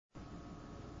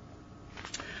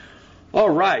All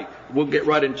right, we'll get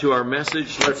right into our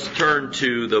message. Let's turn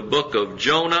to the book of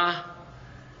Jonah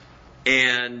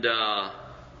and our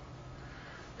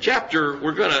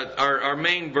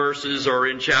main verses are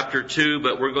in chapter 2,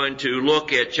 but we're going to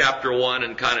look at chapter 1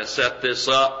 and kind of set this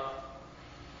up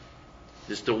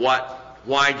as to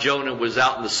why Jonah was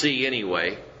out in the sea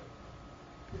anyway.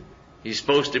 He's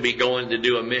supposed to be going to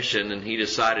do a mission, and he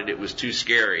decided it was too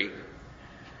scary.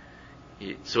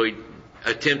 So he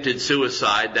attempted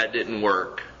suicide. That didn't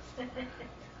work.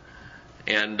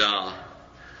 And was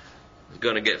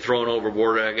going to get thrown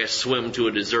overboard, I guess swim to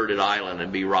a deserted island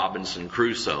and be Robinson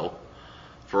Crusoe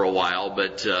for a while.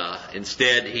 But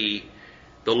instead the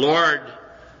Lord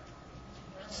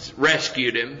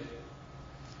rescued him.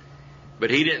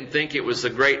 But he didn't think it was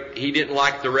he didn't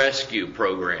like the rescue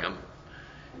program.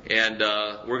 And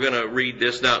we're going to read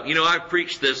this now. You know, I've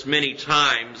preached this many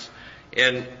times,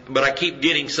 but I keep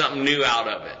getting something new out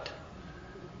of it.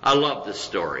 I love this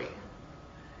story.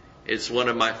 It's one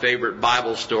of my favorite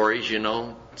Bible stories,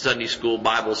 Sunday school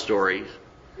Bible stories.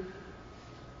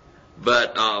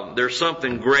 But there's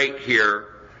something great here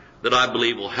that I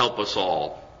believe will help us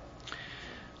all.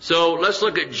 So let's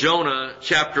look at Jonah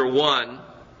chapter 1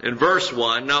 and verse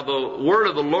 1. Now the word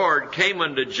of the Lord came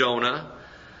unto Jonah,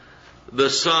 the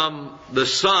son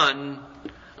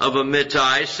of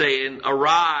Amittai, saying,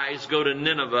 Arise, go to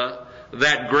Nineveh,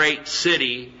 that great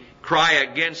city, cry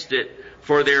against it,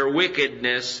 for their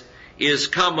wickedness is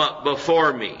come up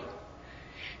before me.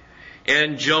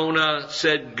 And Jonah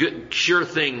said, Sure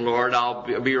thing, Lord, I'll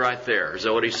be right there. Is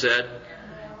that what he said?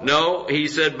 No, he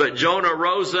said, But Jonah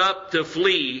rose up to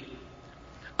flee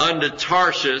unto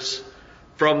Tarshish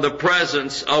from the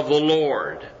presence of the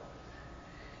Lord.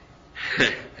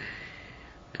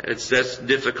 That's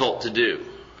difficult to do.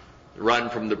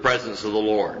 Run from the presence of the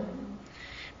Lord.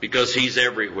 Because He's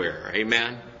everywhere.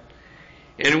 Amen?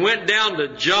 And went down to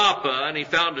Joppa, and he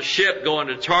found a ship going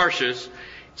to Tarshish.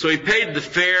 So he paid the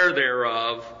fare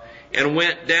thereof, and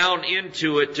went down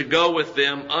into it to go with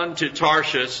them unto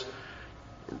Tarshish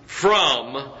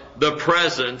from the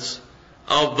presence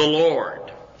of the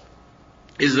Lord.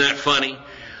 Isn't that funny?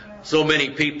 So many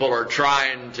people are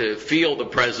trying to feel the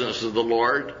presence of the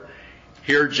Lord.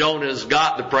 Here Jonah's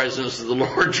got the presence of the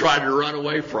Lord trying to run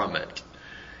away from it.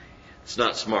 It's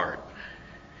not smart.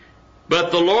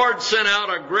 But the Lord sent out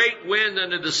a great wind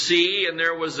into the sea, and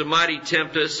there was a mighty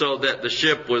tempest, so that the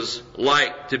ship was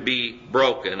like to be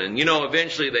broken. And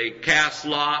eventually they cast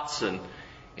lots, and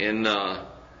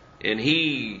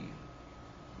he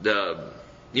got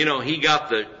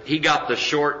the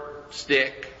short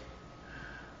stick.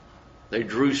 They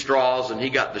drew straws, and he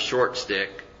got the short stick.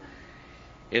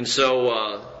 And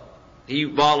so he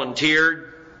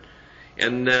volunteered,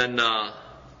 and then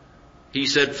he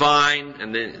said fine,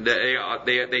 and then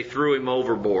they threw him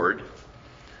overboard.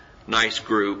 Nice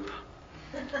group.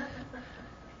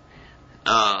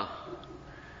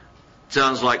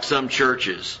 Sounds like some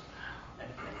churches.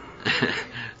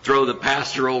 Throw the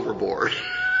pastor overboard.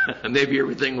 Maybe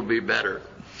everything will be better.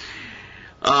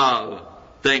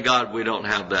 Thank God we don't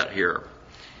have that here.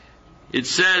 It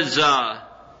says,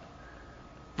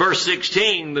 verse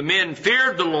 16, the men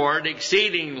feared the Lord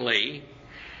exceedingly,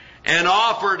 and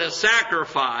offered a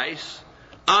sacrifice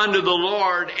unto the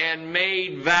Lord, and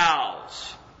made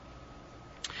vows.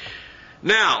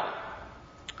 Now,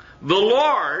 the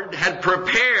Lord had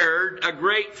prepared a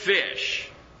great fish.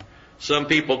 Some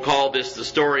people call this the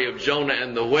story of Jonah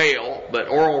and the whale, but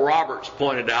Oral Roberts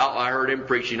pointed out, I heard him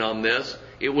preaching on this,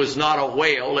 it was not a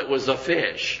whale, it was a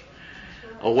fish.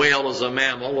 A whale is a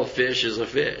mammal, a fish is a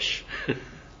fish.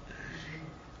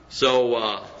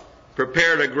 So,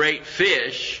 prepared a great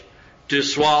fish to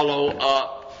swallow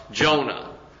up Jonah.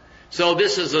 So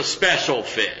this is a special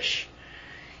fish.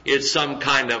 It's some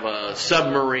kind of a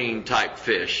submarine type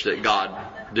fish that God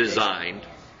designed.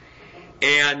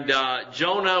 And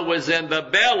Jonah was in the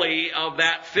belly of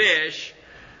that fish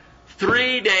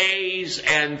 3 days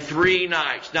and 3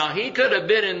 nights. Now he could have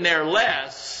been in there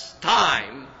less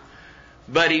time,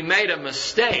 but he made a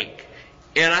mistake.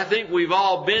 And I think we've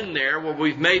all been there where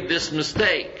we've made this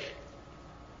mistake.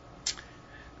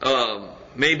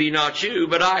 Maybe not you,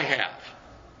 but I have.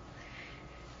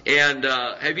 And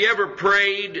have you ever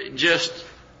prayed, just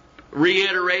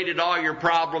reiterated all your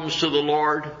problems to the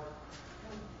Lord?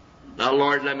 Now,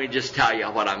 Lord, let me just tell you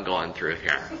what I'm going through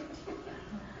here.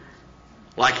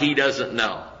 Like He doesn't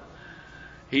know.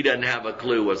 He doesn't have a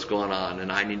clue what's going on,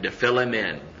 and I need to fill Him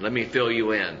in. Let me fill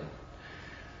you in.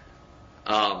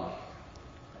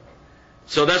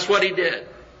 So that's what he did.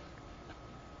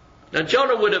 Now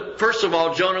Jonah would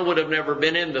have never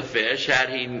been in the fish had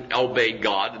he obeyed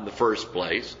God in the first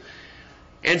place.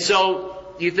 And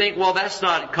so you think, well, that's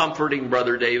not comforting,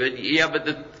 Brother David. Yeah, but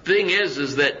the thing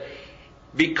is that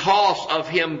because of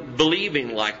him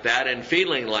believing like that and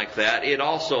feeling like that, it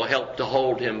also helped to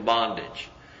hold him bondage.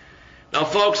 Now,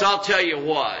 folks, I'll tell you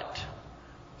what.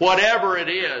 Whatever it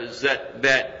is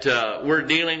that we're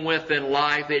dealing with in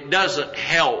life, it doesn't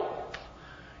help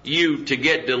you to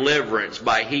get deliverance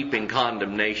by heaping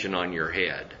condemnation on your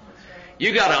head.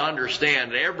 You got to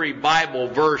understand that every Bible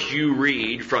verse you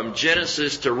read from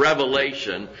Genesis to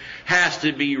Revelation has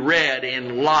to be read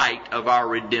in light of our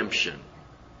redemption.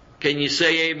 Can you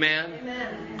say amen?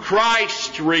 Amen.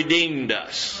 Christ redeemed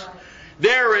us.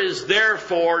 There is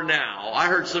therefore now, I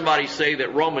heard somebody say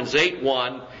that Romans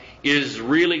 8:1 is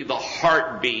really the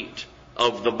heartbeat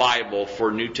of the Bible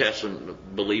for New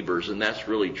Testament believers, and that's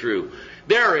really true.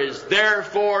 There is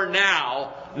therefore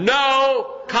now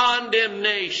no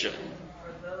condemnation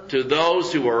to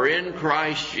those who are in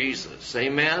Christ Jesus.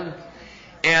 Amen?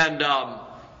 And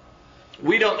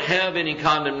we don't have any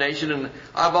condemnation, and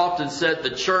I've often said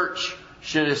the church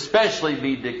should especially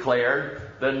be declared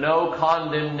the no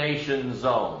condemnation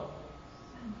zone.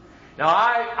 Now,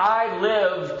 I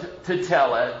lived to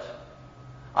tell it.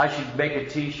 I should make a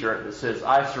t-shirt that says,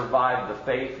 I survived the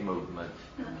faith movement.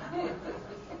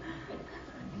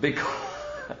 Because,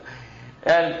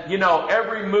 and, you know,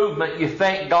 every movement you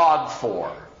thank God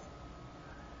for.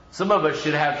 Some of us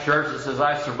should have shirts that says,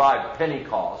 I survived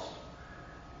Pentecost.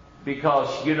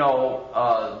 Because, you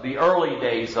know, the early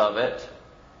days of it,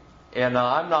 and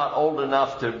I'm not old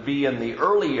enough to be in the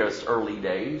early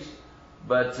days,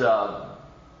 but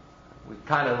we're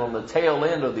kind of on the tail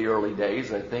end of the early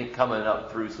days, I think, coming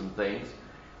up through some things.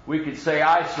 We could say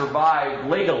I survived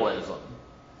legalism,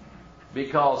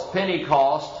 because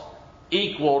Pentecost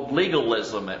equaled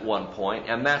legalism at one point,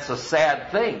 and that's a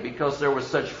sad thing, because there was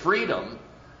such freedom,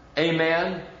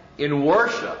 amen, in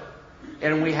worship.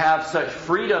 And we have such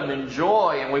freedom and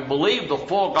joy, and we believe the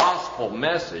full gospel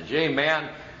message, amen,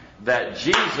 that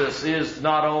Jesus is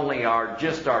not only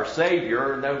just our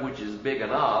Savior, which is big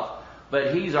enough,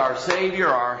 but He's our Savior,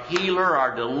 our healer,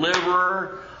 our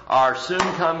deliverer, our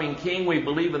soon-coming King. We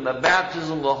believe in the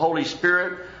baptism of the Holy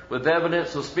Spirit with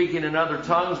evidence of speaking in other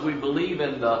tongues. We believe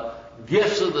in the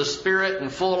gifts of the Spirit in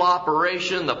full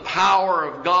operation, the power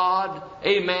of God,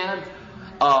 amen.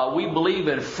 We believe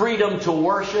in freedom to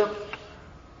worship,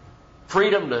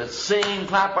 freedom to sing,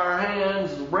 clap our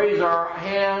hands, raise our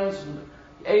hands,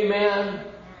 amen.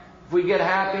 If we get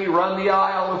happy, run the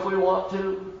aisle if we want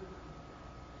to.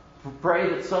 Pray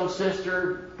that some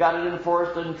sister got it in for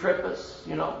us, didn't trip us,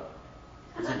 you know.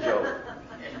 It's a joke.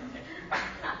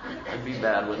 That'd be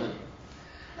bad, wouldn't it?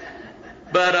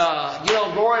 But, you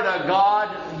know, glory to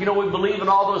God. You know, we believe in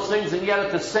all those things, and yet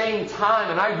at the same time,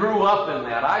 and I grew up in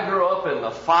that. I grew up in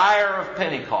the fire of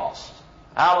Pentecost.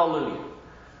 Hallelujah.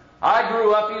 I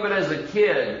grew up even as a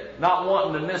kid not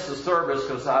wanting to miss a service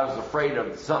because I was afraid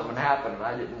of something happening and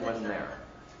I didn't win there.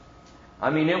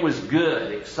 I mean, it was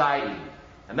good, exciting.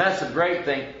 And that's a great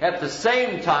thing. At the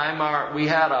same time, we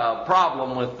had a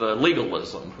problem with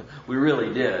legalism. We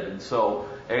really did. And so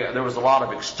there was a lot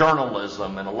of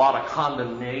externalism and a lot of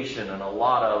condemnation and a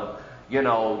lot of, you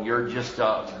know,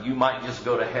 you might just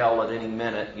go to hell at any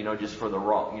minute, you know, just for the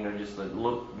wrong, you know,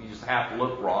 you just have to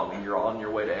look wrong and you're on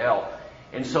your way to hell.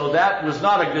 And so that was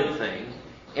not a good thing.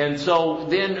 And so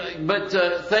then, but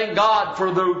thank God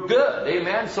for the good.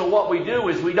 Amen. So what we do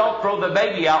is we don't throw the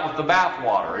baby out with the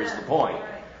bathwater is the point.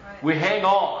 We hang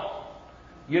on.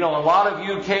 You know, a lot of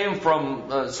you came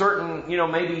from certain, you know,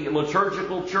 maybe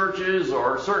liturgical churches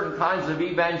or certain kinds of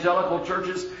evangelical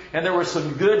churches, and there were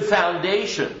some good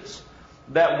foundations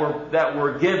that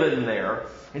were given there.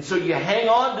 And so you hang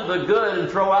on to the good and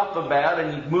throw out the bad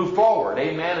and you move forward.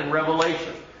 Amen. In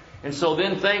Revelation. And so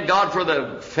then thank God for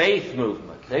the faith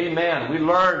movement. Amen. We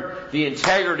learned the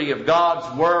integrity of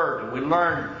God's Word, and we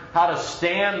learned how to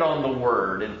stand on the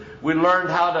Word, and we learned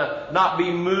how to not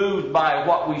be moved by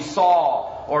what we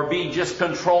saw or be just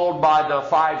controlled by the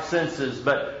five senses,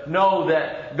 but know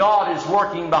that God is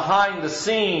working behind the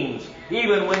scenes.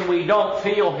 Even when we don't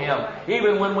feel Him,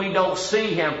 even when we don't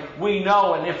see Him, we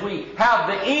know. And if we have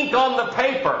the ink on the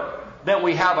paper, that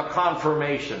we have a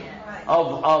confirmation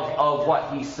of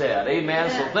what He said.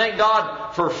 Amen. So thank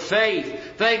God for faith.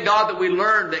 Thank God that we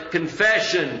learned that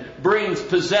confession brings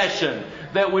possession.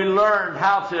 That we learned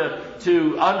how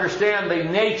to understand the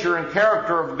nature and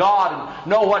character of God and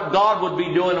know what God would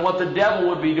be doing and what the devil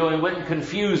would be doing. Wouldn't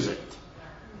confuse it.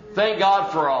 Thank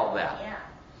God for all that.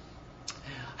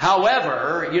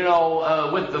 However, you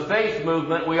know, with the faith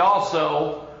movement, we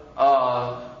also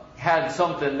had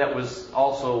something that was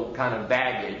also kind of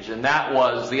baggage, and that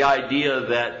was the idea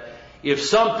that If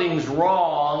something's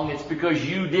wrong, it's because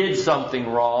you did something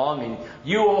wrong, and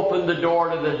you opened the door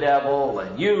to the devil,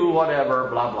 and you whatever,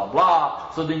 blah, blah,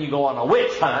 blah. So then you go on a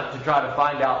witch hunt to try to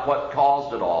find out what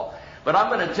caused it all. But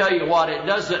I'm going to tell you what, it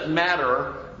doesn't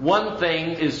matter. One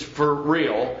thing is for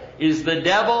real, is the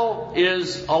devil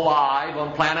is alive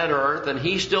on planet Earth, and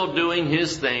he's still doing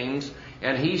his things,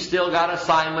 and he's still got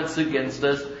assignments against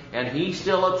us, and he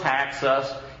still attacks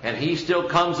us, and he still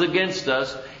comes against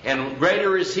us, and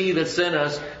greater is he that's in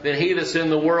us than he that's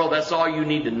in the world. That's all you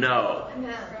need to know.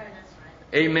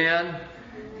 Amen?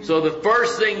 So the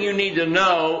first thing you need to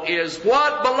know is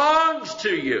what belongs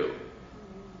to you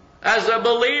as a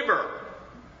believer.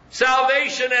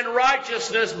 Salvation and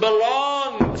righteousness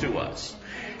belong to us.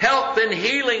 Health and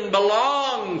healing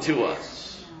belong to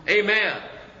us. Amen.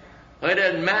 It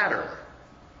doesn't matter.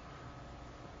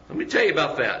 Let me tell you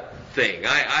about that thing.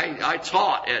 I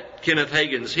taught at Kenneth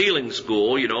Hagin's healing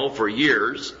school, for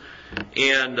years.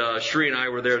 And Sri and I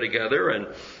were there together. And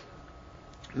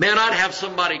man, I'd have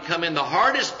somebody come in. The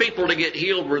hardest people to get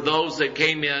healed were those that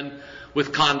came in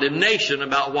with condemnation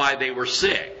about why they were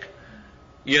sick.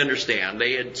 You understand?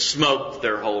 They had smoked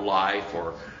their whole life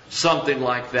or something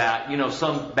like that.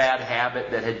 Some bad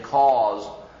habit that had caused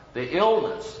the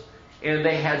illness. And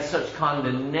they had such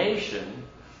condemnation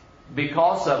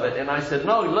because of it. And I said,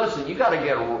 no, listen, you got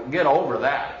to get over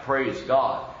that. Praise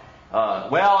God.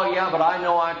 Well, yeah, but I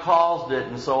know I caused it.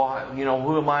 And so,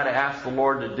 who am I to ask the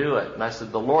Lord to do it? And I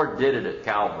said, the Lord did it at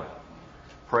Calvary.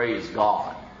 Praise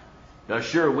God. Now,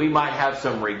 sure, we might have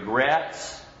some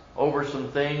regrets over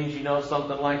some things,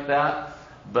 something like that.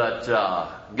 But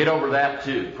get over that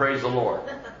too. Praise the Lord.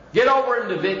 Get over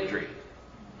into victory.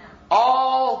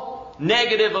 All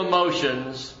negative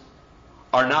emotions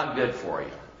are not good for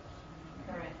you.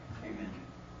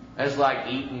 That's like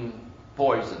eating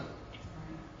poison.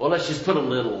 Well, let's just put a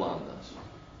little on this.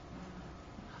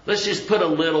 Let's just put a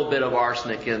little bit of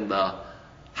arsenic in the...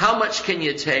 How much can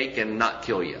you take and not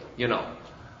kill you?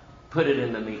 Put it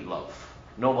in the meatloaf.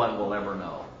 No one will ever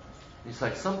know. He's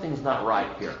like, something's not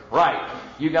right here. Right.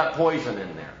 You got poison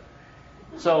in there.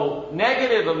 So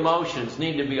negative emotions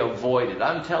need to be avoided.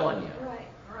 I'm telling you.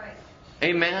 Right.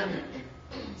 Amen.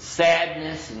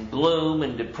 Sadness and gloom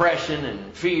and depression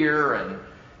and fear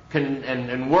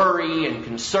and worry and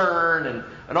concern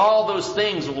and all those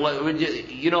things.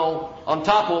 On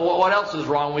top of what else is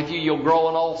wrong with you, you'll grow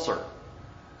an ulcer.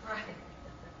 Right.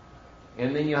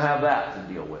 And then you'll have that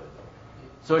to deal with.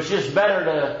 So it's just better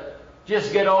to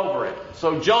just get over it.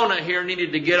 So Jonah here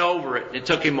needed to get over it. It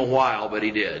took him a while, but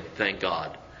he did. Thank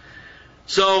God.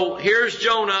 So here's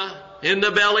Jonah in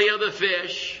the belly of the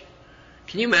fish.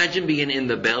 Can you imagine being in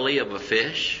the belly of a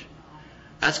fish?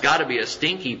 That's got to be a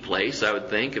stinky place, I would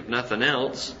think, if nothing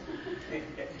else.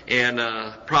 And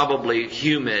probably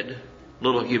humid,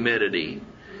 little humidity.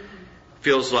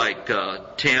 Feels like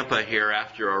Tampa here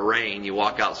after a rain. You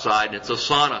walk outside and it's a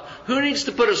sauna. Who needs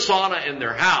to put a sauna in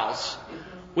their house?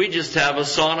 We just have a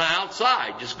sauna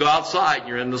outside. Just go outside and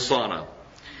you're in the sauna.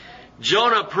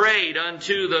 Jonah prayed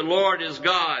unto the Lord his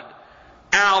God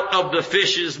out of the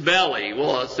fish's belly.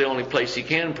 Well, that's the only place he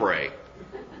can pray.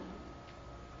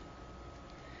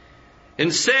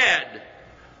 And said,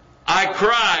 I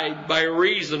cried by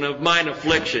reason of mine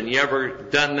affliction. You ever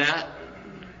done that?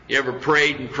 You ever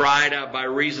prayed and cried out by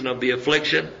reason of the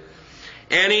affliction?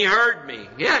 And he heard me.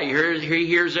 Yeah, he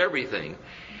hears everything.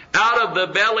 Out of the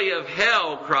belly of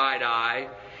hell cried I,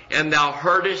 and thou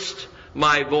heardest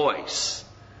my voice.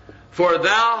 For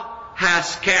thou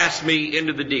hast cast me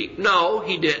into the deep. No,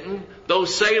 he didn't.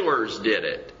 Those sailors did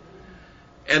it.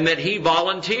 And that he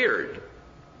volunteered.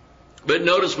 But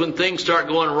notice when things start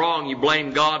going wrong, you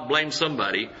blame God, blame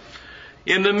somebody.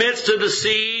 In the midst of the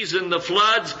seas and the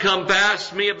floods come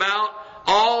past me about,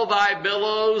 all thy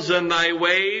billows and thy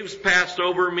waves passed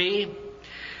over me.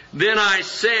 Then I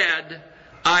said,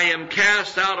 I am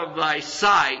cast out of thy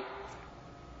sight.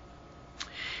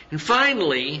 And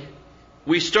finally,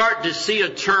 we start to see a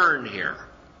turn here.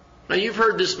 Now you've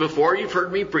heard this before, you've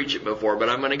heard me preach it before, but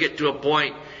I'm going to get to a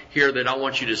point here that I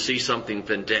want you to see something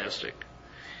fantastic.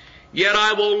 Yet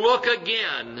I will look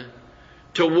again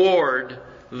toward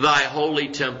thy holy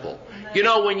temple.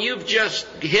 When you've just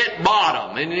hit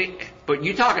bottom, but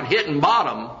you're talking hitting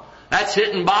bottom, that's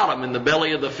hitting bottom in the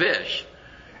belly of the fish.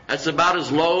 That's about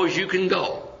as low as you can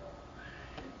go.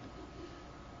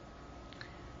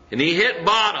 And he hit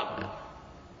bottom.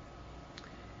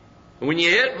 And when you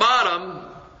hit bottom,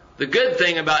 the good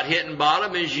thing about hitting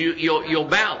bottom is you'll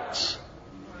bounce.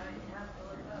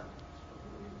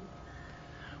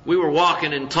 We were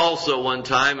walking in Tulsa one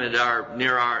time in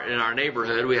our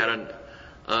neighborhood. We had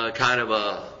a kind of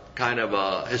a kind of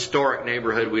a historic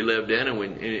neighborhood we lived in,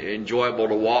 and enjoyable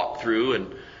to walk through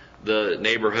and the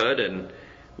neighborhood. And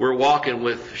we're walking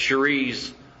with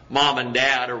Cherie's mom and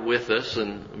dad are with us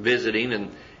and visiting,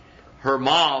 and her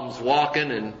mom's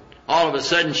walking, and all of a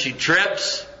sudden she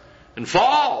trips and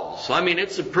falls. I mean,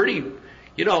 it's a pretty,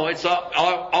 it's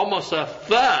almost a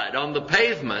thud on the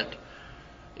pavement.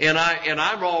 And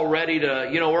I'm all ready to,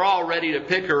 we're all ready to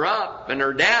pick her up. And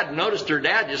her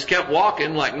dad just kept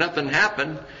walking like nothing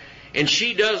happened. And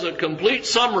she does a complete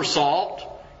somersault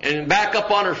and back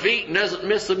up on her feet and doesn't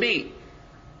miss a beat.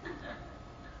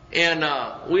 And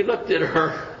we looked at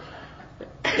her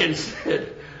and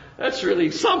said, that's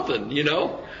really something,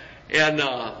 And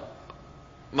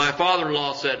my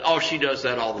father-in-law said, oh, she does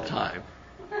that all the time.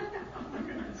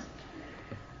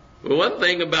 Well, one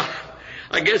thing about,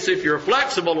 I guess if you're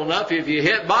flexible enough, if you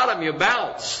hit bottom, you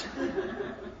bounce.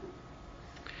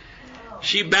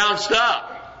 She bounced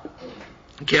up,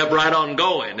 kept right on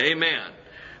going. Amen.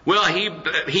 Well,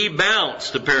 he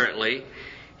bounced, apparently.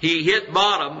 He hit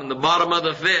bottom, in the bottom of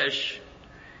the fish,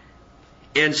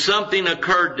 and something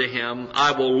occurred to him.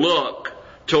 I will look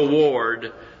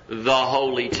toward the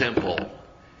holy temple.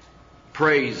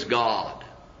 Praise God.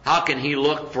 How can he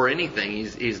look for anything?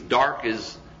 He's dark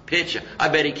as pitch. I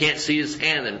bet he can't see his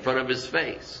hand in front of his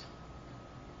face.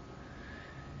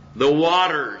 The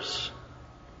waters.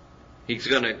 He's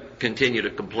going to continue to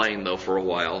complain, though, for a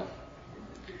while.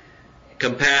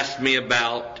 Compassed me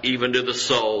about, even to the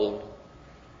soul.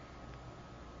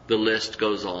 The list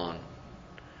goes on.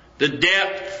 The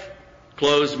depth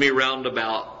closed me round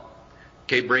about.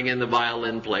 Okay, bring in the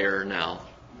violin player now.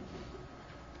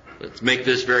 Let's make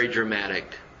this very dramatic.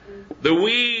 The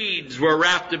weeds were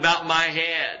wrapped about my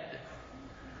head.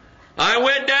 I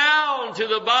went down to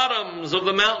the bottoms of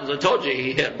the mountains. I told you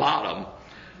he hit bottom.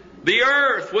 The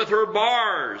earth with her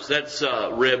bars, that's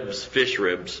ribs, fish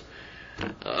ribs,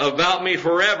 about me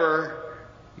forever.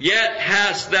 Yet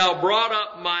hast thou brought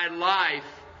up my life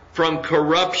from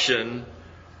corruption,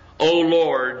 O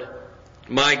Lord,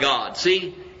 my God.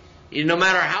 See, no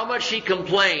matter how much he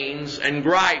complains and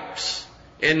gripes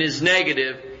and is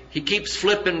negative, he keeps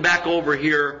flipping back over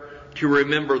here to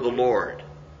remember the Lord.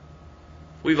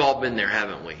 We've all been there,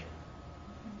 haven't we?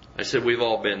 I said we've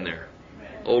all been there.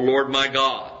 Oh Lord my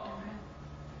God.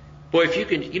 Boy, if you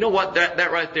can, you know what?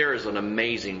 That right there is an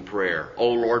amazing prayer.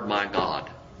 Oh Lord my God.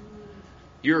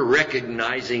 You're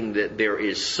recognizing that there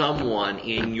is someone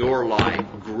in your life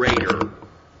greater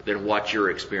than what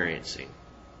you're experiencing.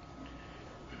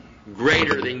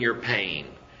 Greater than your pain.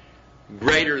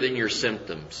 Greater than your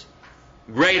symptoms.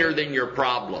 Greater than your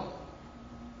problem.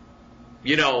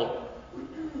 You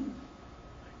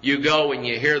go and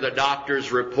you hear the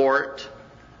doctor's report,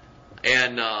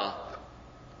 and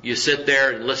you sit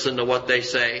there and listen to what they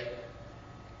say,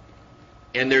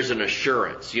 and there's an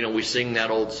assurance. We sing that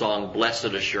old song, Blessed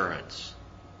Assurance.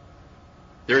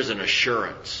 There's an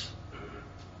assurance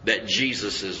that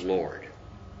Jesus is Lord.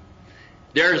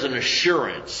 There's an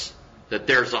assurance that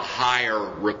there's a higher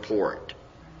report.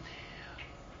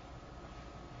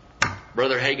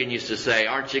 Brother Hagin used to say,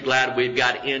 aren't you glad we've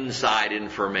got inside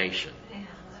information?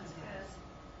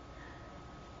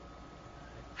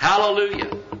 Hallelujah.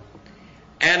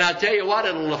 And I tell you what,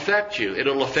 it'll affect you.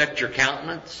 It'll affect your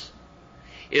countenance.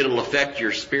 It'll affect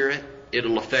your spirit.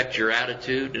 It'll affect your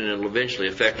attitude. And it'll eventually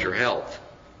affect your health.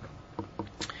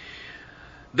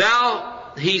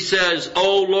 Thou, he says,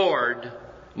 O Lord,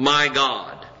 my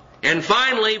God. And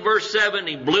finally, verse 7,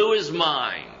 he blew his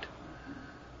mind.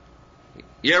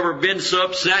 You ever been so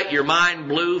upset your mind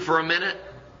blew for a minute?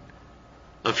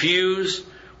 A fuse?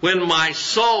 When my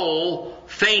soul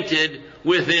fainted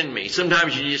within me.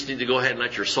 Sometimes you just need to go ahead and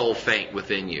let your soul faint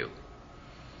within you.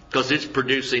 Because it's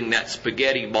producing that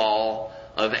spaghetti ball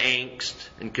of angst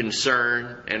and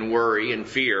concern and worry and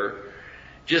fear.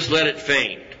 Just let it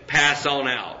faint. Pass on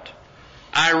out.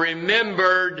 I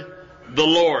remembered the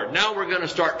Lord. Now we're going to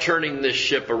start turning this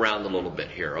ship around a little bit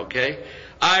here, okay?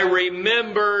 I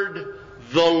remembered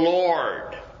the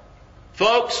Lord.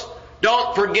 Folks,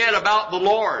 don't forget about the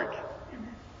Lord.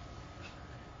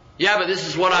 Yeah, but this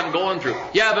is what I'm going through.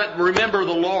 Yeah, but remember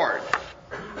the Lord.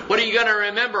 What are you going to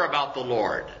remember about the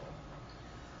Lord?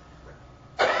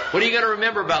 What are you going to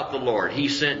remember about the Lord? He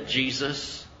sent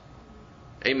Jesus.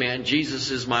 Amen. Jesus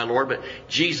is my Lord, but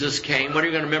Jesus came. What are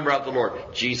you going to remember about the Lord?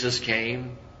 Jesus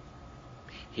came.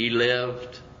 He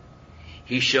lived.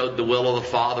 He showed the will of the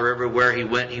Father everywhere he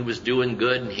went. He was doing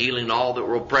good and healing all that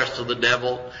were oppressed of the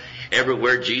devil.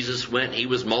 Everywhere Jesus went, he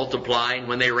was multiplying.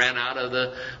 When they ran out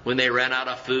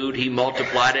of food, he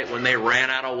multiplied it. When they ran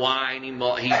out of wine,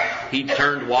 he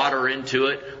turned water into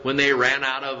it. When they ran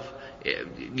out of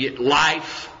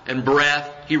life, and breath.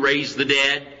 He raised the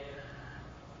dead.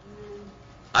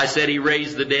 I said He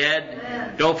raised the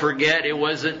dead. Don't forget, it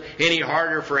wasn't any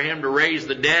harder for Him to raise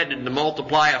the dead than to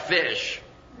multiply a fish.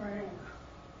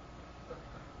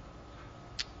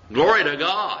 Glory to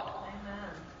God.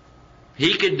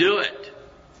 He could do it.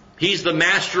 He's the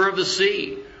master of the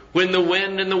sea. When the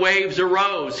wind and the waves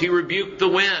arose, He rebuked the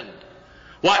wind.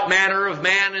 What manner of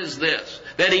man is this,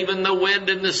 that even the wind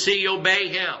and the sea obey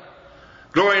Him?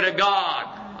 Glory to God.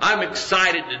 I'm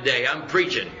excited today. I'm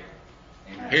preaching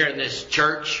here in this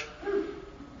church.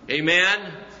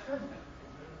 Amen.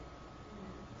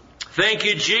 Thank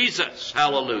you, Jesus.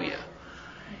 Hallelujah.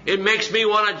 It makes me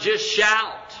want to just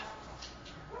shout.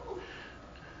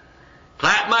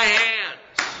 Clap my hands.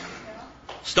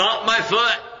 Stomp my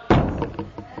foot.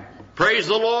 Praise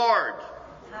the Lord.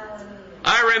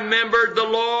 I remembered the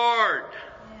Lord.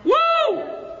 Woo!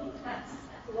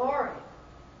 Glory.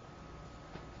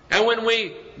 And when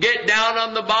we get down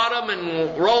on the bottom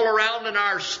and roll around in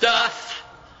our stuff,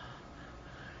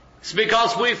 it's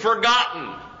because we've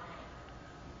forgotten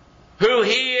who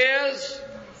He is.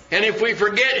 And if we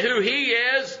forget who He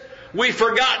is, we've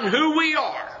forgotten who we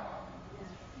are.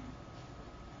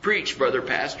 Preach, brother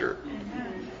pastor.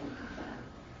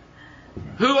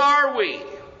 Who are we?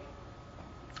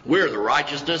 We're the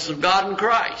righteousness of God in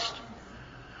Christ.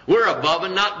 We're above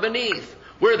and not beneath.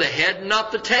 We're the head and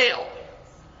not the tail.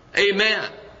 Amen.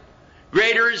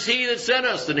 Greater is He that's in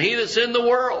us than he that's in the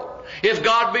world. If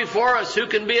God be for us, who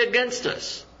can be against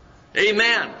us?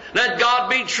 Amen. Let God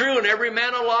be true and every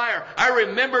man a liar. I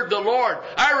remembered the Lord.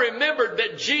 I remembered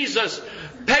that Jesus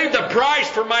paid the price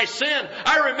for my sin.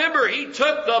 I remember He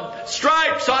took the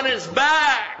stripes on His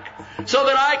back so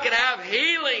that I could have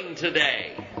healing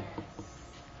today.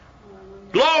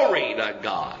 Glory to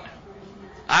God.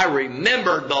 I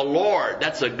remembered the Lord.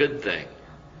 That's a good thing.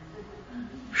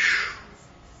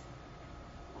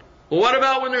 Well, what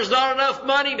about when there's not enough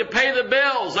money to pay the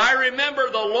bills? I remember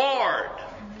the Lord.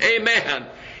 Amen.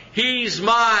 He's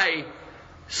my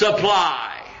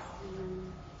supply.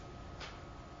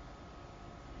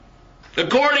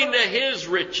 According to His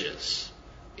riches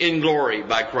in glory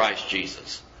by Christ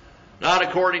Jesus. Not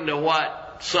according to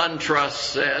what SunTrust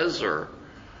says or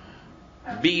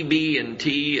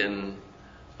BB&T and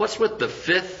what's with the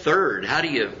fifth third? How do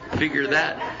you figure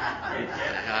that?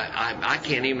 I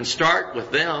can't even start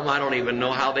with them. I don't even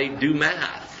know how they do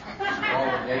math.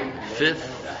 Fifth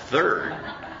third.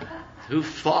 Who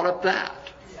thought up that?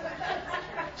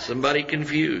 Somebody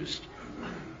confused.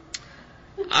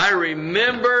 I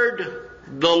remembered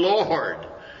the Lord.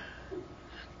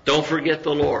 Don't forget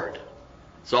the Lord.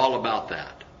 It's all about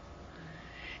that.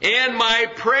 And my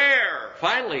prayer.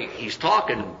 Finally, He's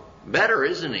talking better,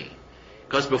 isn't He?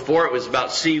 Because before it was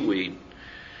about seaweed.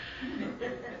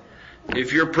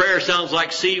 If your prayer sounds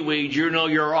like seaweed, you know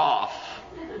you're off.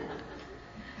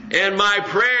 And my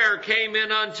prayer came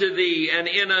in unto Thee and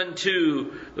in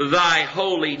unto Thy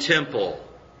holy temple.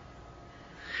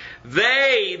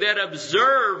 They that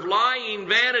observe lying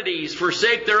vanities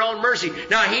forsake their own mercy.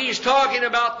 Now He's talking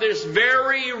about this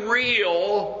very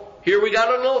real. Here we got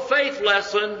a little faith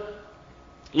lesson.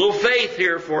 A little faith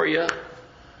here for you.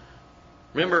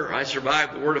 Remember, I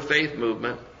survived the Word of Faith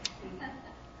movement.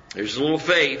 There's a little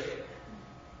faith.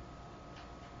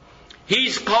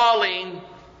 He's calling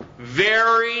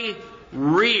very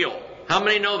real. How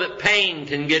many know that pain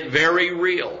can get very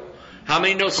real? How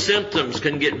many know symptoms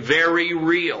can get very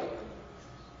real?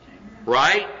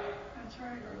 Right?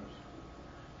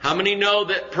 How many know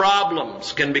that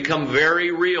problems can become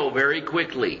very real very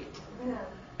quickly?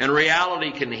 And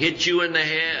reality can hit you in the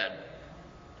head.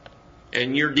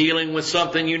 And you're dealing with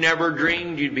something you never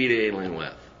dreamed you'd be dealing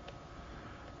with.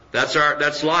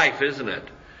 That's life, isn't it?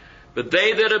 But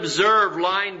they that observe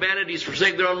lying vanities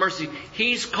forsake their own mercy.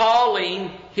 He's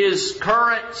calling his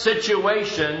current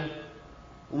situation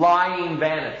lying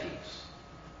vanities.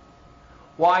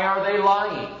 Why are they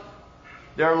lying?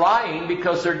 They're lying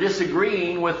because they're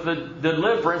disagreeing with the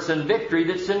deliverance and victory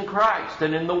that's in Christ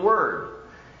and in the Word.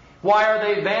 Why are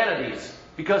they vanities?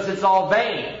 Because it's all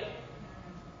vain.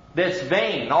 That's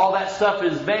vain. All that stuff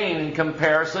is vain in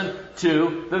comparison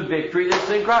to the victory that's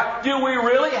in Christ. Do we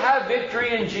really have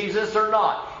victory in Jesus or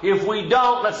not? If we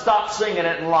don't, let's stop singing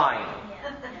it and lying.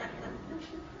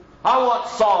 I want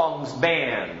songs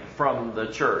banned from the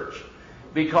church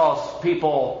because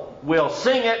people will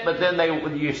sing it, but then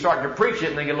you start to preach it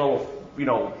and they get a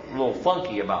little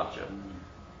funky about you.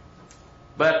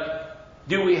 But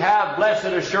do we have blessed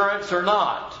assurance or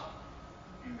not?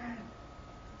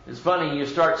 It's funny, you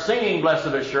start singing Blessed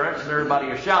Assurance and everybody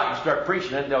will shout. You start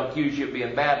preaching it, they'll accuse you of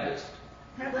being Baptist.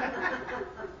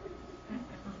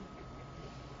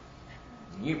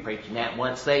 You preaching that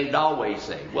once saved, always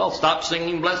saved. Well, stop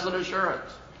singing Blessed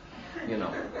Assurance. You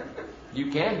know.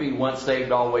 You can be once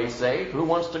saved, always saved. Who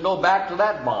wants to go back to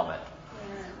that vomit?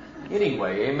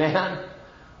 Anyway, amen?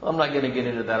 I'm not going to get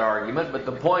into that argument, but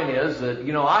the point is that,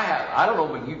 you know, I don't know,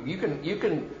 but you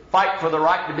can fight for the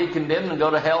right to be condemned and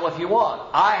go to hell if you want.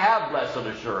 I have blessed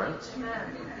assurance.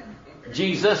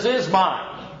 Jesus is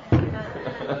mine.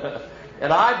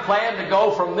 And I plan to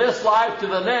go from this life to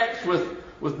the next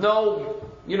with no,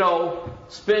 you know,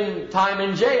 spend time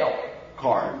in jail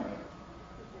card.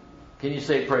 Can you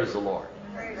say praise the Lord?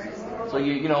 So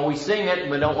you know, we sing it and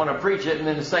we don't want to preach it, and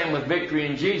then the same with victory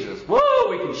in Jesus. Woo!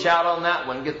 We can shout on that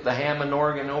one, get the Hammond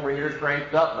organ over here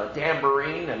cranked up, and a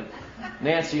tambourine, and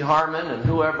Nancy Harmon and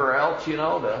whoever else, you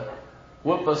know, to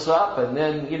whoop us up, and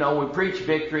then, you know, we preach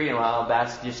victory, and well,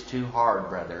 that's just too hard,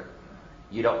 brother.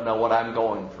 You don't know what I'm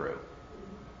going through.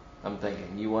 I'm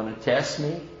thinking, you want to test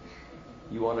me?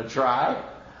 You want to try?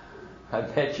 I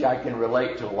bet you I can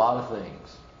relate to a lot of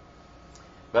things.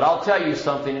 But I'll tell you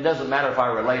something, it doesn't matter if I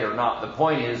relate or not. The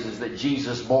point is that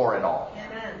Jesus bore it all.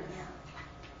 Amen.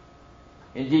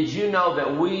 And did you know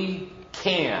that we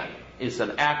can, it's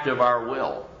an act of our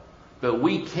will, but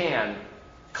we can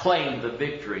claim the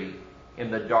victory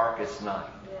in the darkest night.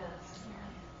 Yes.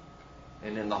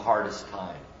 And in the hardest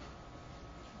time.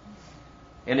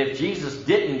 And if Jesus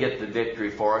didn't get the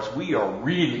victory for us, we are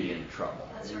really in trouble.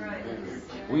 That's right.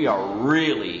 We are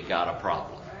really got a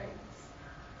problem.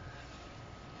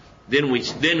 Then we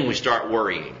start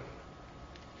worrying.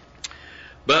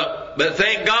 But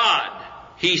thank God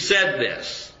he said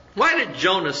this. Why did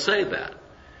Jonah say that?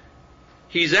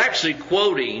 He's actually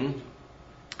quoting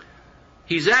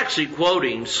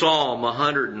Psalm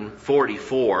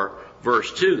 144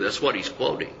 verse 2. That's what he's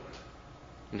quoting.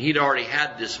 And he'd already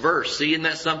had this verse. See, isn't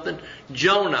that something?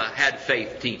 Jonah had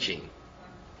faith teaching.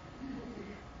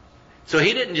 So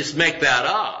he didn't just make that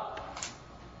up.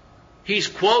 He's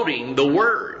quoting the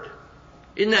Word.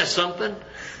 Isn't that something?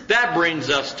 That brings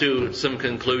us to some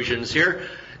conclusions here.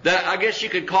 That I guess you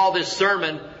could call this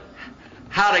sermon,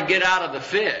 How to Get Out of the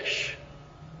Fish.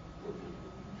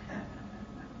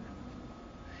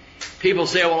 People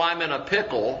say, well, I'm in a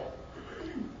pickle.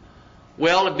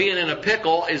 Well, being in a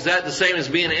pickle, is that the same as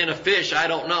being in a fish? I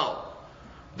don't know.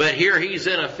 But here he's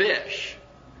in a fish.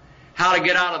 How to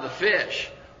get out of the fish.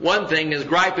 One thing is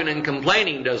griping and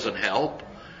complaining doesn't help.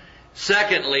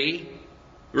 Secondly,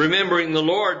 remembering the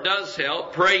Lord does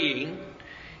help, praying.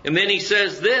 And then he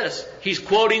says this, he's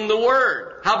quoting the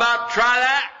Word. How about try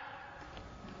that?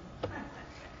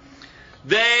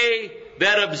 They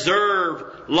that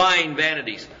observe lying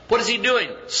vanities. What is he doing?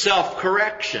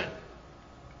 Self-correction.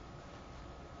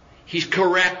 He's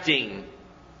correcting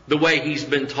the way he's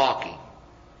been talking.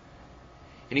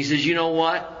 And he says, you know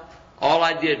what? All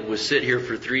I did was sit here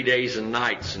for 3 days and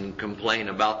nights and complain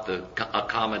about the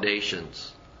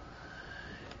accommodations.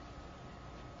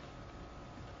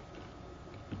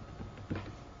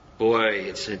 Boy,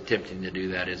 it's tempting to do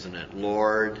that, isn't it?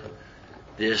 Lord,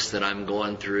 this that I'm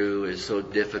going through is so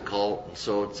difficult, and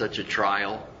so it's such a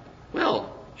trial.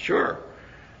 Well, sure.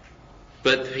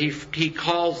 But he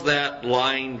calls that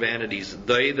lying vanities.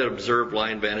 They that observe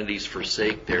lying vanities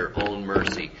forsake their own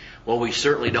mercy. Well, we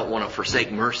certainly don't want to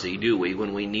forsake mercy, do we,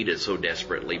 when we need it so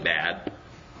desperately bad?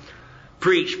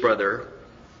 Preach, brother.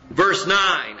 Verse 9,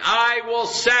 I will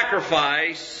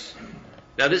sacrifice.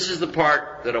 Now this is the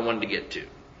part that I wanted to get to.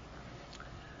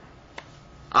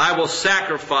 I will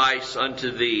sacrifice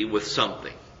unto thee with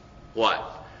something.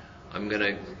 What? I'm going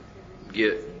to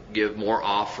give more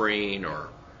offering, or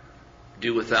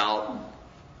do without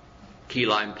key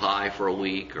lime pie for a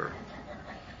week, or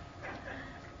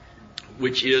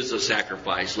which is a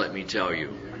sacrifice, let me tell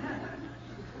you.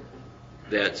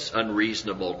 That's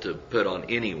unreasonable to put on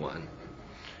anyone.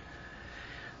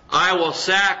 I will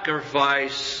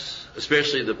sacrifice,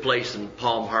 especially the place in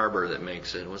Palm Harbor that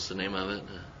makes it. What's the name of it?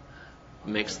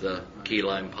 Makes the key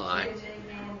lime pie.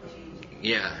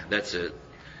 Yeah, that's it.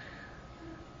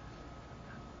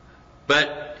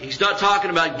 But he's not talking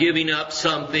about giving up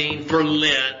something for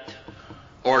Lent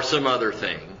or some other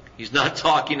thing. He's not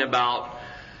talking about,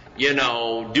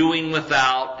 doing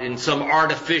without in some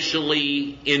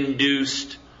artificially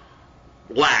induced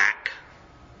lack,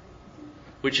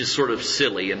 which is sort of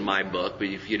silly in my book. But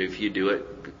if you do it,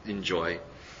 enjoy.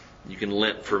 You can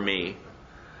Lent for me.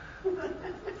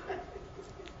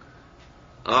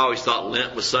 I always thought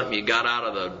Lent was something you got out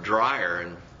of the dryer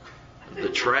and the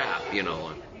trap, and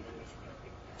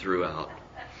threw out.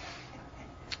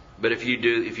 But if you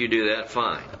do that,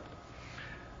 fine.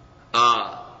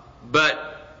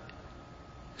 But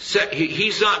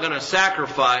he's not going to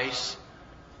sacrifice,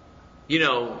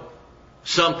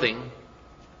 something,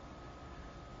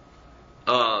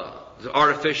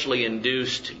 artificially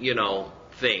induced,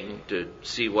 thing to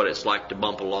see what it's like to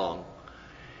bump along.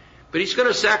 But he's going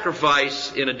to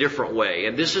sacrifice in a different way.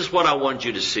 And this is what I want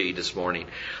you to see this morning.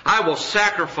 I will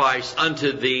sacrifice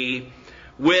unto thee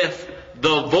with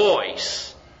the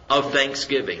voice of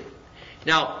thanksgiving.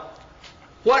 Now,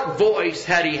 what voice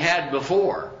had he had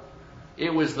before?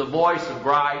 It was the voice of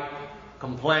gripe,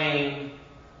 complain,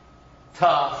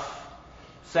 tough,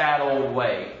 sad old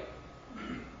way.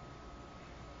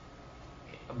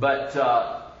 But,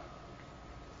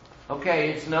 okay,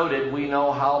 it's noted, we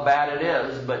know how bad it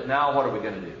is, but now what are we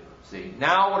going to do? See,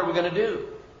 now what are we going to do?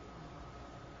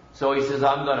 So he says,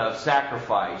 I'm going to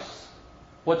sacrifice.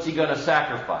 What's he going to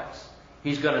sacrifice?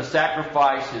 He's going to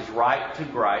sacrifice his right to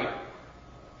gripe.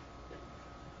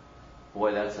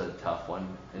 Boy, that's a tough one,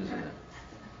 isn't it?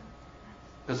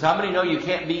 Because how many know you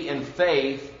can't be in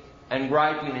faith and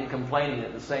griping and complaining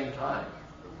at the same time?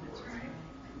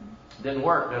 Didn't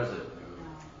work, does it?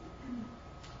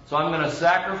 So I'm going to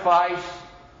sacrifice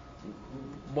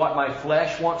what my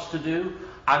flesh wants to do.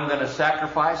 I'm going to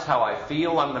sacrifice how I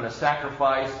feel. I'm going to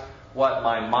sacrifice what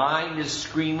my mind is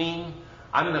screaming.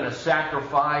 I'm going to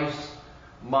sacrifice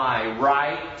my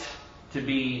right to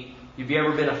be... Have you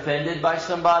ever been offended by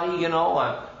somebody?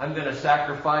 I'm going to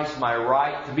sacrifice my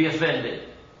right to be offended.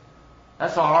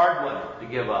 That's a hard one to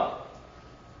give up.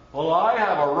 Well, I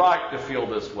have a right to feel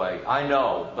this way. I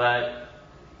know, but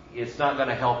it's not going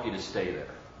to help you to stay there.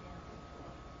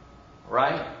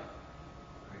 Right?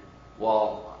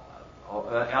 Well,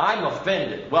 I'm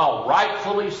offended. Well,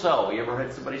 rightfully so. You ever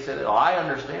heard somebody say that? Oh, I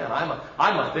understand.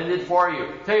 I'm offended for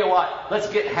you. Tell you what, let's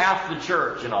get half the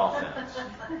church in offense.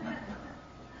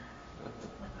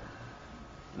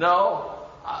 No.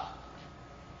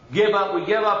 We give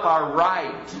up our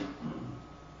right.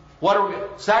 What are we?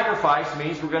 Sacrifice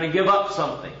means we're going to give up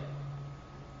something.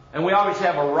 And we always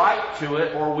have a right to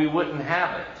it or we wouldn't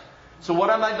have it. So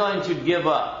what am I going to give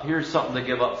up? Here's something to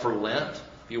give up for Lent,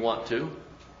 if you want to.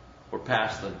 We're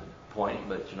past the point,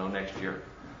 but next year.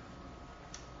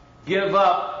 Give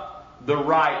up the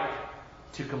right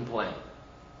to complain.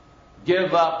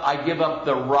 I give up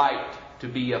the right to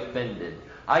be offended.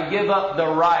 I give up the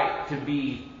right to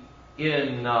be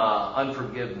in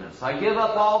unforgiveness. I give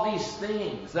up all these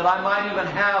things that I might even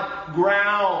have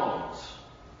grounds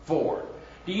for.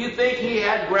 Do you think he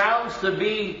had grounds to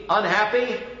be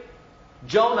unhappy?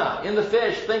 Jonah in the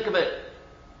fish, think of it.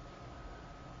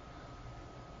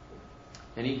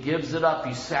 And he gives it up.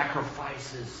 He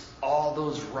sacrifices all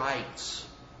those rights.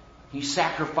 He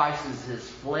sacrifices his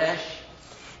flesh.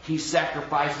 He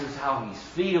sacrifices how he's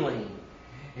feeling.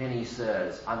 And he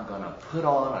says, I'm going to put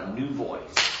on a new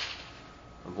voice.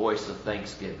 A voice of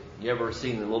thanksgiving. You ever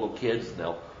seen the little kids?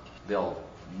 They'll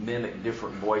mimic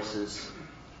different voices.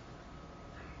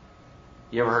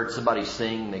 You ever heard somebody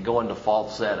sing? They go into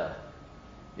falsetto.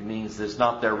 It means it's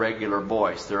not their regular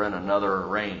voice. They're in another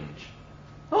range.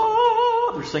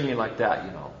 Oh, they're singing like that,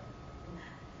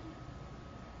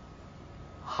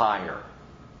 Higher.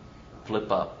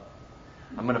 Flip up.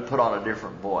 I'm going to put on a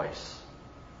different voice.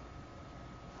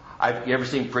 You ever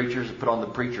seen preachers that put on the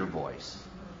preacher voice?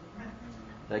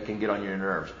 That can get on your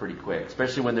nerves pretty quick,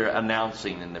 especially when they're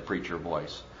announcing in the preacher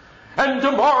voice. And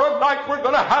tomorrow night we're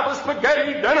going to have a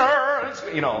spaghetti dinner.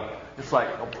 It's like,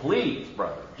 oh, please,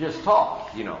 brother, just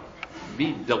talk.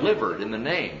 Be delivered in the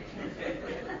name.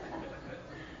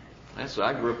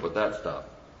 I grew up with that stuff.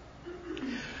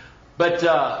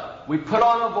 But we put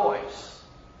on a voice.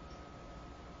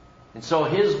 And so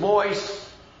his voice,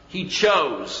 he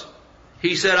chose.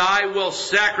 He said, I will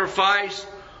sacrifice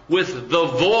with the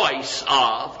voice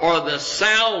of, or the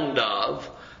sound of,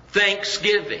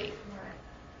 thanksgiving.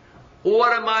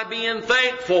 What am I being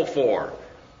thankful for?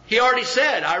 He already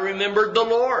said, I remembered the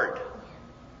Lord.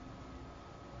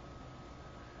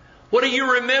 What do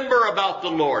you remember about the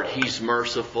Lord? He's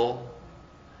merciful.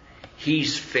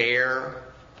 He's fair.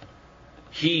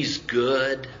 He's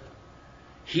good.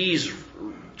 He's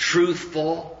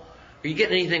truthful. Are you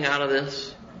getting anything out of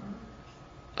this?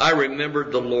 I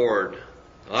remembered the Lord.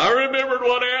 I remembered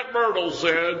what Aunt Myrtle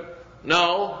said.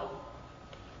 No.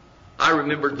 I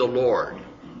remembered the Lord.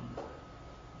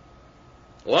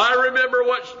 Well, I remember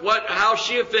how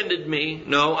she offended me.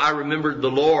 No, I remembered the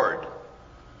Lord.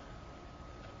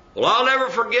 Well, I'll never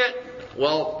forget.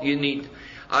 Well,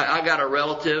 I got a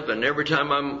relative, and every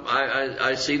time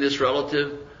I see this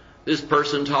relative, this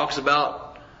person talks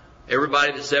about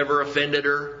everybody that's ever offended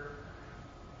her,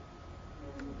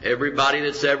 everybody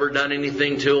that's ever done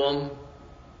anything to them.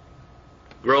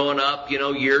 Growing up,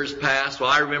 years past. Well,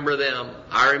 I remember them.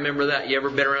 I remember that. You ever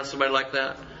been around somebody like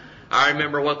that? I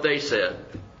remember what they said.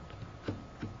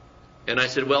 And I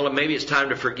said, well, maybe it's time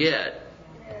to forget.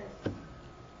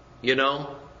 You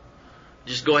know?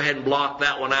 Just go ahead and block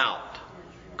that one out.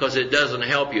 Because it doesn't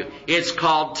help you. It's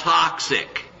called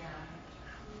toxic.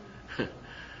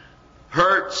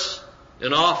 Hurts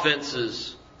and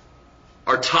offenses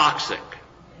are toxic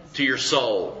to your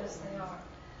soul. Yes, they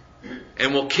are.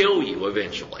 And will kill you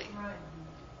eventually. Right.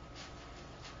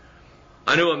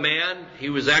 I knew a man, he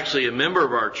was actually a member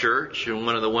of our church, and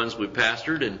one of the ones we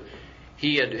pastored, and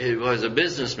he was a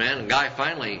businessman, and guy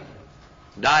finally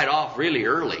died off really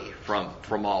early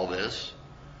from all this.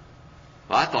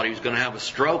 Well, I thought he was going to have a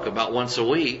stroke about once a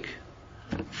week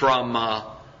from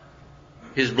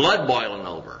his blood boiling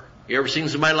over. You ever seen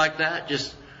somebody like that?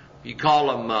 Just, you call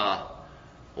them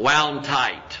wound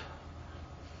tight,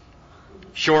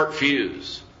 short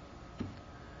fuse.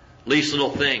 Least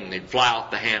little thing, they'd fly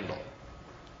off the handle.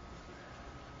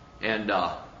 And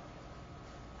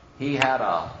he had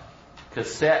a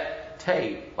cassette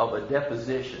tape of a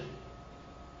deposition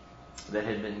that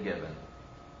had been given,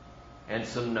 and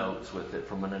some notes with it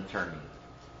from an attorney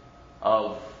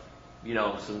of,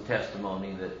 some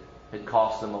testimony that had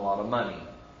cost him a lot of money.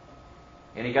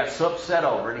 And he got so upset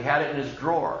over it, he had it in his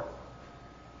drawer.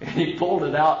 And he pulled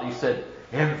it out and he said,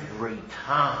 every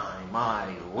time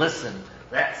I listen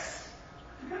to this,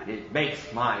 it makes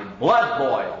my blood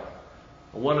boil.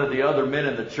 One of the other men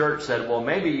in the church said, well,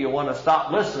 maybe you want to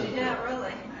stop listening to it. Yeah,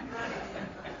 really.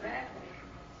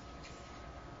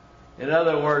 In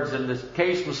other words, and this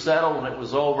case was settled and it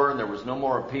was over and there was no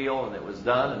more appeal and it was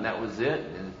done and that was it.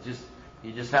 And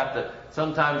you just have to,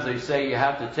 sometimes they say you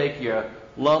have to take your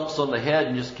lumps on the head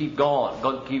and just keep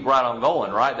going, keep right on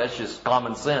going, right? That's just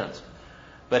common sense.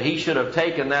 But he should have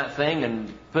taken that thing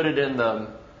and put it in the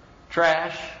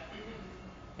trash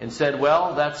and said,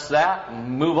 well, that's that,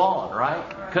 and move on,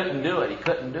 right? Couldn't do it. He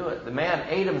couldn't do it. The man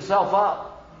ate himself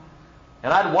up.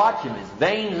 And I'd watch him. His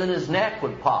veins in his neck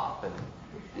would pop, and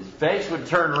his face would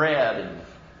turn red,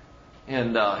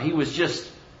 and he was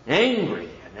just angry.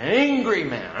 An angry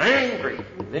man, angry.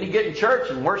 Then he'd get in church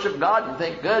and worship God and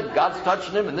think, good, God's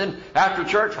touching him. And then after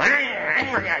church,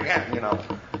 angry again,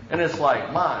 And it's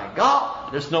like, my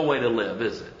God, there's no way to live,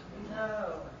 is it?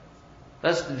 No.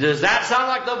 Does that sound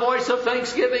like the voice of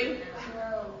thanksgiving?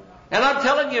 No. And I'm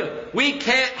telling you, we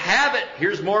can't have it.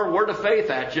 Here's more word of faith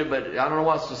at you, but I don't know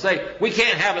what else to say. We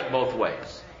can't have it both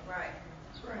ways. Right.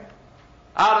 That's right.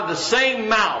 Out of the same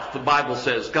mouth, the Bible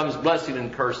says, comes blessing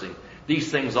and cursing.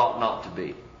 These things ought not to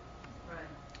be. Right.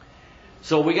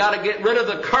 So we got to get rid of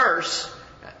the curse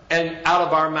and out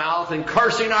of our mouth and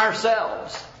cursing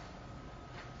ourselves.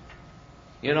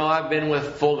 I've been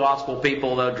with full gospel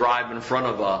people that drive in front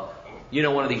of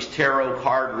one of these tarot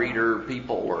card reader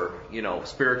people or,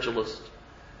 spiritualists.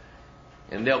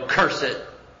 And they'll curse it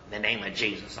in the name of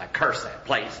Jesus. I curse that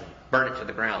place and burn it to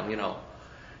the ground,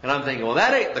 And I'm thinking, well,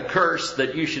 that ain't the curse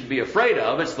that you should be afraid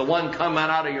of. It's the one coming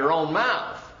out of your own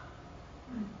mouth.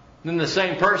 Then the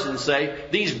same person say,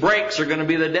 these brakes are going to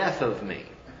be the death of me.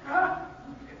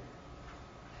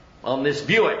 On this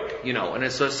Buick, and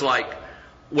it's just like,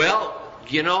 well,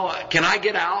 can I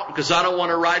get out? Because I don't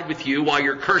want to ride with you while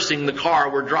you're cursing the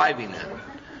car we're driving in.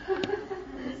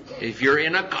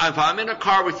 If I'm in a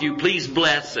car with you, please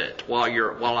bless it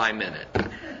while I'm in it.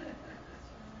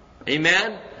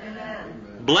 Amen?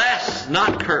 Amen. Bless,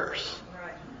 not curse.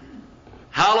 Right.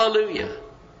 Hallelujah.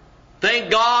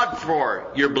 Thank God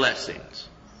for your blessings.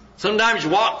 Sometimes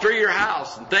you walk through your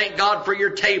house and thank God for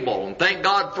your table and thank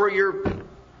God for your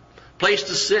place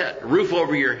to sit, a roof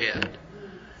over your head.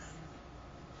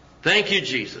 Thank you,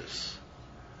 Jesus.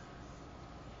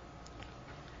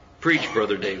 Preach,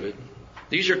 Brother David.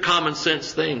 These are common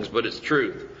sense things, but it's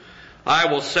truth.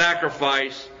 I will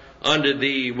sacrifice unto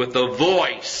thee with the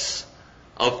voice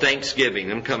of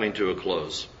thanksgiving. I'm coming to a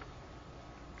close.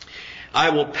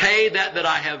 I will pay that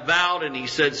I have vowed, and he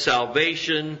said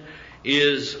salvation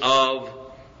is of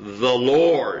the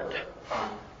Lord.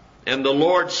 And the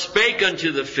Lord spake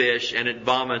unto the fish, and it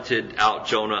vomited out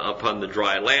Jonah upon the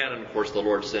dry land. And of course the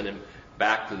Lord sent him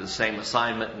back to the same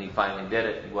assignment, and he finally did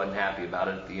it. He wasn't happy about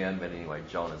it at the end, but anyway,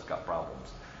 Jonah's got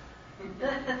problems.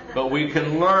 But we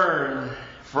can learn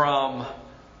from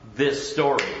this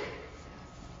story.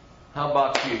 How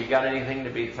about you? You got anything to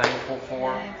be thankful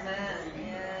for? Amen.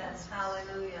 Yes.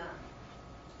 Hallelujah.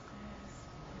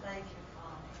 Thank you,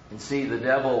 Father. And see, the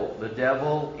devil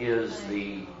is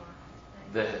the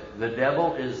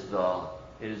devil is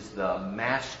the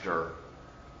master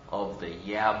of the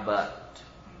yeah but.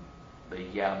 The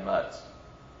yeah buts.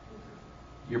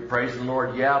 You're praising the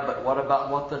Lord, yeah, but what about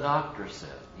what the doctor said?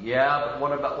 Yeah, but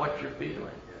what about what you're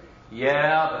feeling?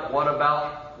 Yeah, but what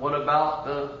about what about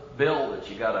the bill that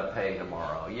you got to pay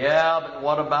tomorrow? Yeah, but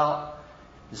what about...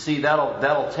 You see,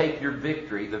 that'll take your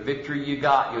victory. The victory you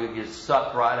got, you'll get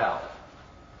sucked right out.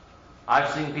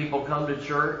 I've seen people come to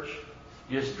church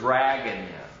just dragging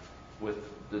in with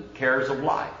the cares of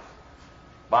life.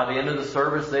 By the end of the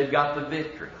service, they've got the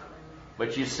victory.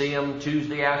 But you see them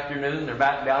Tuesday afternoon, they're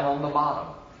back down on the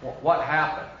bottom. What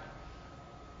happened?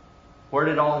 Where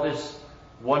did all this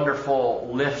wonderful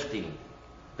lifting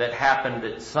that happened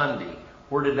at Sunday,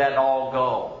 where did that all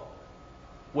go?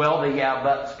 Well, the yeah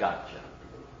buts got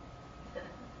you.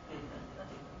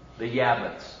 The yeah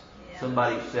buts.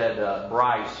 Somebody said,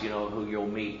 Bryce, who you'll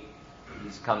meet,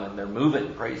 he's coming. They're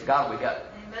moving. Praise God. We got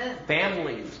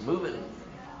families moving.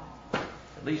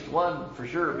 At least one for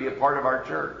sure be a part of our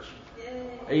church.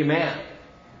 Amen.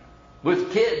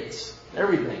 With kids,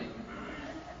 everything.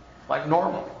 Like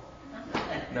normal.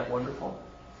 Isn't that wonderful?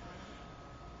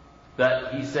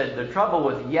 But he said the trouble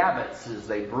with yabbits is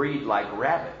they breed like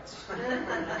rabbits.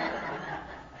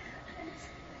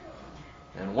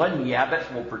 And one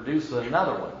yabbit will produce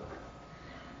another one.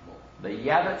 The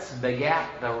yabbits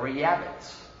begat the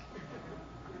yabbits.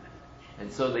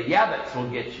 And so the yabbits will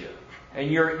get you. And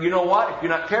you know what? If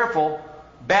you're not careful,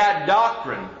 bad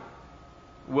doctrine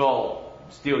will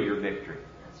steal your victory.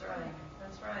 That's right.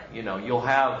 That's right. You'll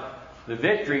have the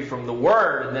victory from the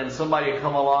Word, and then somebody will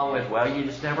come along with, well, you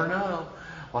just never know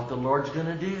what the Lord's going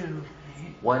to do.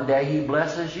 One day He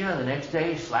blesses you, and the next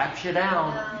day He slaps you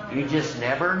down. You just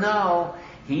never know.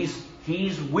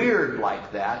 He's weird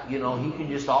like that. He can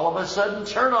just all of a sudden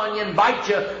turn on you and bite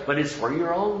you, but it's for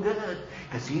your own good,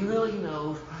 because He really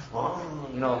knows.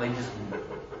 They just,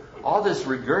 all this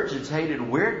regurgitated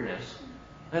weirdness.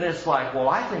 And it's like, well,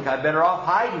 I think I'm better off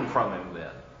hiding from Him then.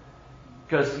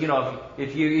 Because,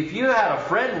 if you had a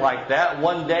friend like that,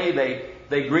 one day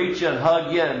they greet you and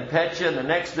hug you and pet you, and the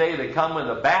next day they come with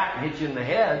a bat and hit you in the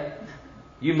head,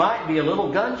 you might be a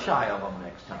little gun shy of them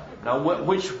next time. Now,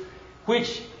 which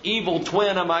evil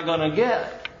twin am I going to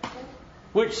get?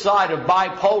 Which side of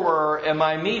bipolar am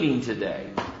I meeting today?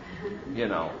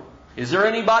 Is there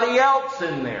anybody else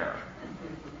in there?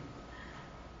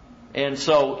 And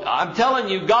so, I'm telling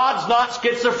you, God's not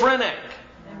schizophrenic.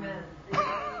 Amen.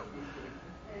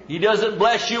 He doesn't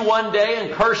bless you one day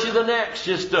and curse you the next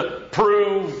just to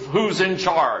prove who's in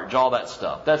charge, all that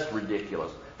stuff. That's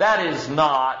ridiculous. That is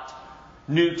not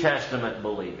New Testament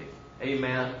believing.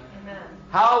 Amen? Amen.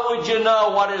 How would you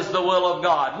know what is the will of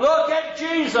God? Look at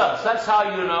Jesus. That's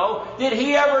how you know. Did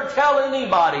He ever tell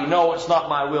anybody, no, it's not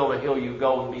my will to heal you,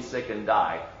 go and be sick and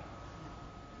die?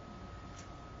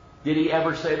 Did He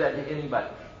ever say that to anybody?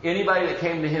 Anybody that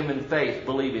came to Him in faith,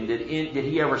 believing, did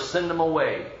He ever send them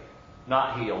away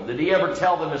not healed? Did He ever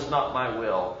tell them it's not my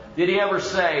will? Did He ever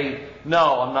say,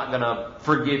 no, I'm not going to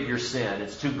forgive your sin,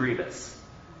 it's too grievous.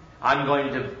 I'm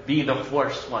going to be the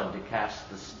first one to cast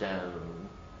the stone.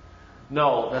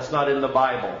 No, that's not in the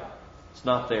Bible. It's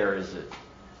not there, is it?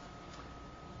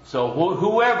 So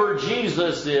whoever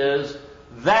Jesus is,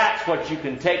 that's what you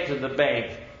can take to the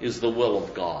bank is the will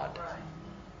of God.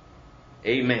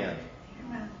 Amen.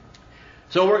 Amen.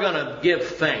 So we're going to give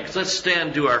thanks. Let's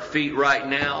stand to our feet right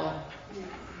now.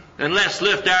 And let's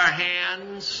lift our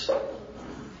hands.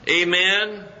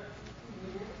 Amen.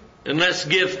 And let's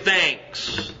give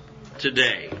thanks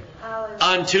today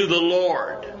unto the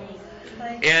Lord.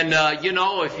 And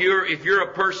if you're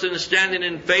a person standing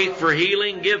in faith for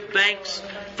healing, give thanks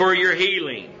for your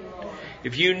healing.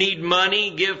 If you need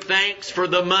money, give thanks for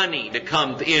the money to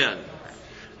come in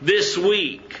this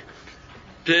week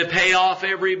to pay off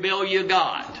every bill you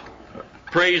got.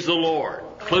 Praise the Lord,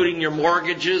 including your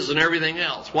mortgages and everything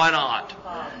else. Why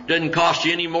not? Doesn't cost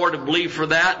you any more to believe for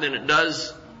that than it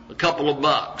does a couple of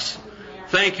bucks.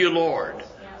 Thank you, Lord.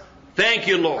 Thank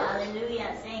you, Lord.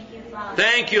 Hallelujah. Thank you, Father.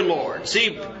 Thank you, Lord.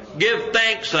 See, give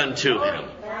thanks unto Him.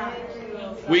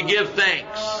 We give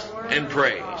thanks and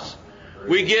praise.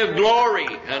 We give glory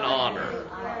and honor.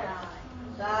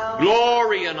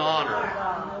 Glory and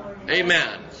honor.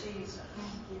 Amen.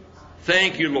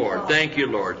 Thank you, Lord. Thank you,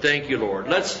 Lord. Thank you, Lord.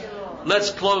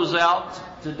 Let's close out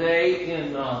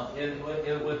today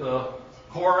with a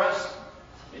chorus.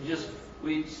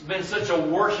 It's been such a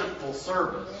worshipful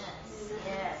service.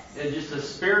 And just the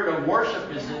spirit of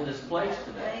worship is in this place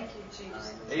today. Thank you,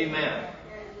 Jesus. Amen.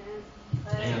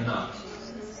 Thank And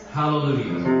you, Jesus.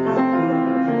 hallelujah.